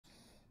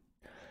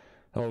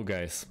Hello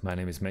guys, my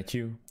name is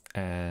Matthew,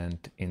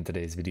 and in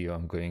today's video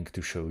I'm going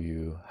to show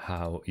you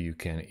how you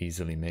can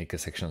easily make a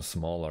section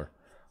smaller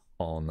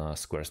on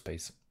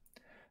Squarespace.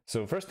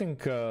 So first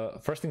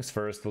things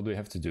first, what we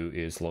have to do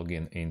is log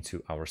in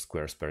into our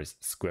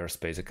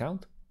Squarespace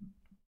account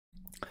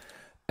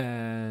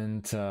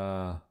and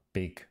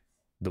pick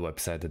the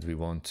website that we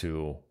want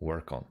to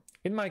work on.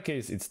 In my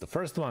case, it's the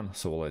first one,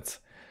 so let's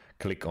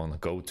click on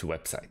Go to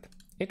Website.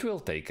 It will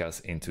take us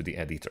into the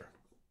editor.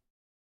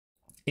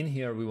 In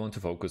here, we want to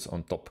focus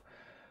on top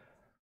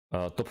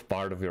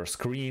part of your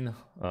screen,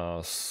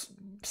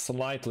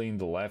 slightly in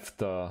the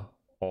left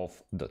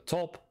of the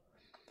top,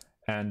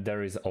 and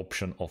there is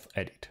option of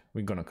edit.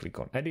 We're gonna click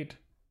on edit,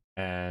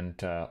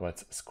 and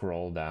let's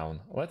scroll down.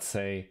 Let's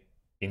say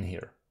in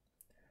here.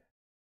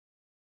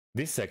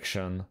 This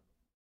section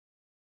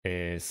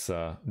is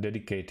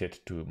dedicated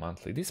to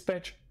monthly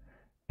dispatch,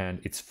 and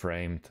it's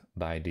framed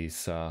by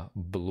these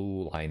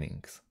blue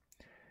linings.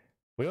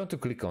 We want to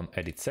click on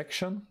edit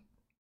section.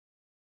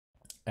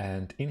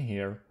 And in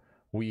here,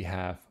 we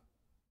have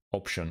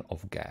option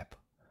of gap.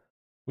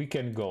 We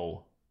can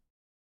go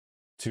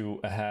to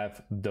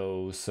have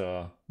those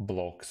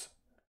blocks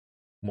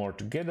more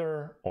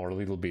together or a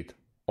little bit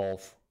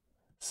off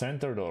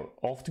centered or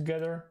off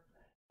together.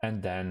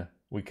 And then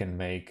we can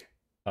make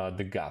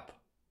the gap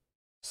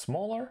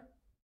smaller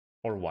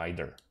or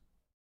wider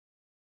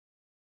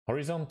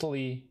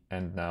horizontally.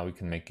 And now we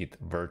can make it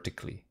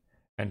vertically.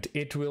 And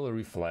it will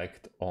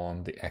reflect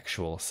on the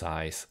actual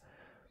size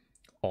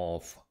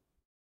of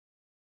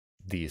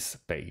this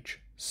page.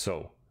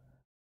 So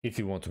if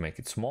you want to make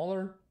it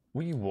smaller,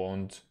 we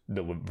want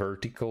the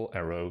vertical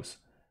arrows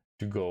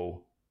to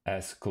go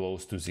as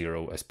close to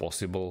 0 as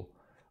possible,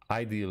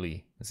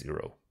 ideally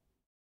 0.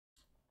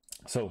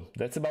 So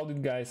that's about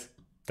it, guys.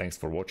 Thanks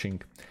for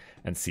watching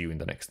and see you in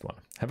the next one.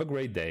 Have a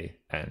great day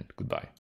and goodbye.